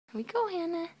Here we go,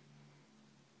 Hannah.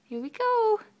 Here we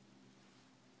go.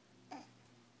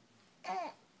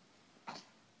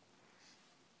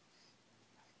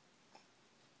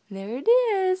 There it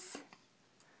is.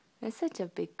 That's such a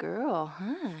big girl,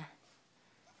 huh?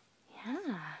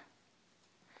 Yeah.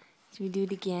 Should we do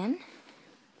it again?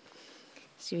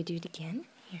 Should we do it again?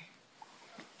 Here.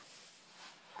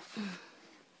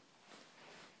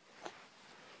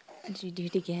 Should we do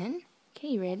it again?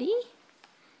 Okay, ready?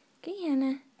 Okay,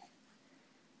 Hannah.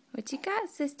 What you got,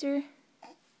 sister?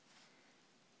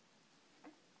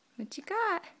 What you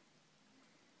got?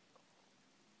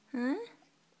 Huh?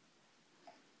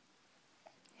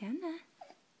 Hannah?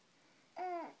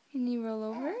 Can you roll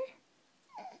over?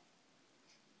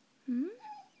 Hmm?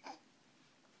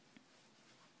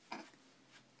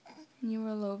 Can you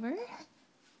roll over?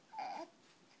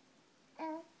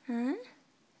 Huh?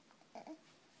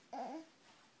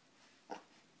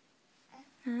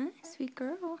 Huh? Sweet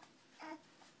girl.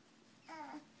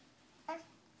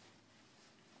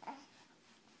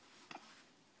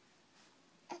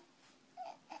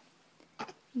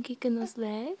 You kicking those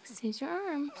legs? Here's your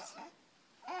arms.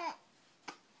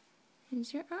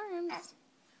 Here's your arms.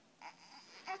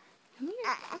 Come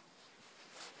here.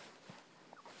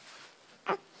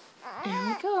 There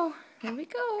we go. There we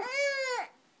go.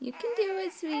 You can do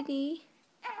it, sweetie.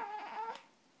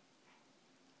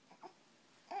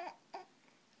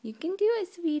 You can do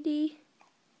it, sweetie.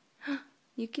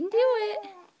 You can do it.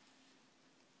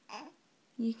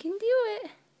 You can do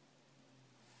it.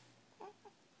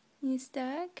 You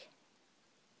stuck?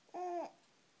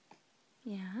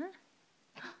 Yeah.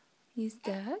 You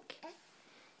stuck?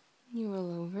 Can you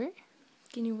roll over?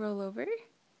 Can you roll over?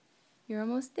 You're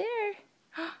almost there.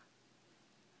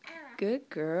 Good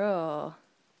girl.